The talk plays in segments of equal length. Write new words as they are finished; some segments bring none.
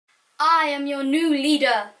I am your new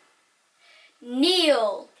leader,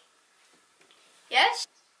 Neil. Yes?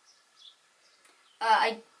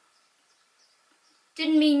 I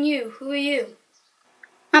didn't mean you. Who are you?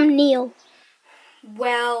 I'm Neil.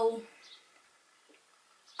 Well,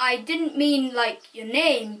 I didn't mean like your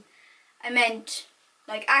name. I meant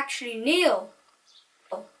like actually Neil.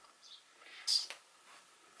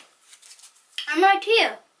 I'm right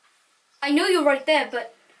here. I know you're right there,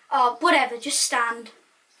 but whatever, just stand.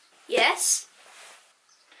 Yes?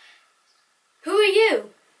 Who are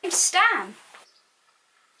you? I'm Stan.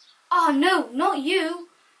 Oh no, not you.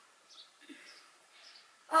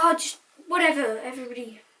 Oh, just whatever, everybody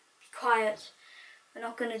be quiet. We're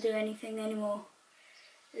not gonna do anything anymore.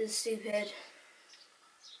 This is stupid.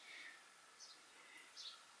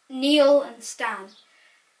 Neil and Stan.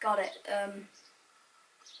 Got it.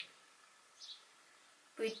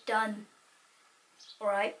 We're done.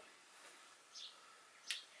 Alright.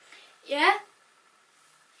 Yeah?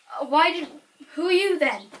 Who are you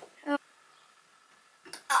then?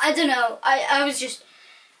 I don't know. I was just,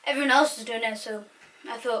 everyone else was doing it, so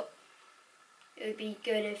I thought it would be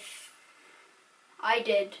good if I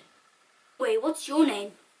did. Wait, what's your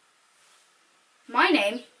name? My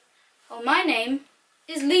name? Oh, my name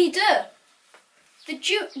is Leader. The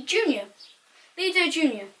junior. Leader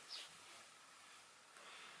Junior.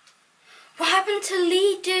 What happened to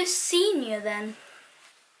Leader Senior then?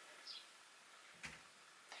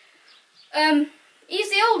 He's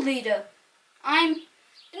the old leader. I'm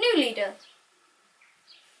the new leader.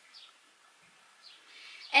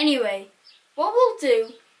 Anyway, what we'll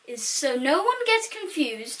do is, so no one gets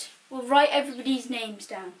confused, we'll write everybody's names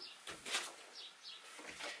down.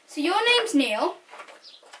 So your name's Neil.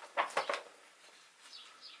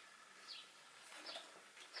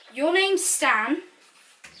 Your name's Stan.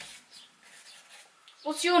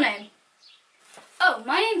 What's your name? Oh,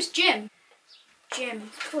 my name's Jim. Jim,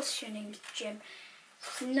 of course your name's Jim.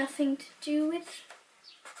 It's nothing to do with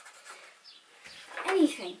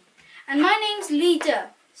anything. And my name's Leader,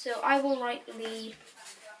 so I will write Leader.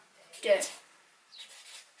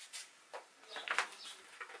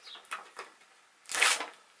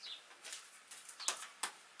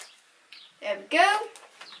 There we go.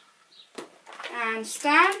 And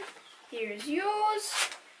Stan, here's yours.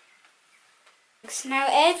 Now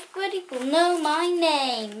everybody will know my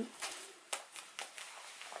name.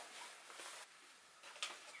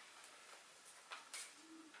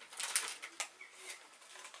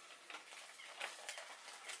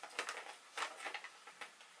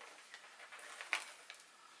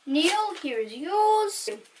 Neil, here is yours.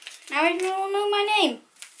 Now everyone will know my name.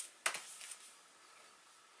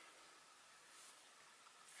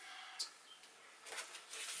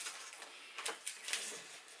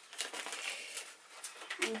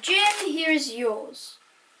 And Jim, here is yours.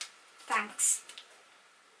 Thanks.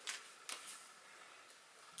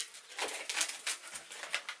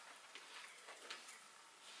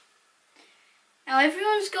 Now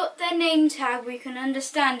everyone's got their name tag where you can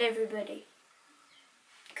understand everybody.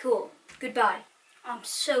 Cool. Goodbye. I'm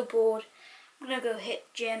so bored. I'm gonna go hit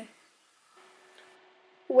Jim.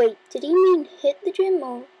 Wait, did he mean hit the gym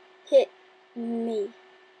or hit me?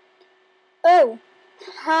 Oh,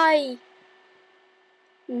 hi,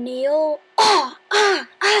 Neil.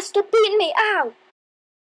 Stop beating me, ow!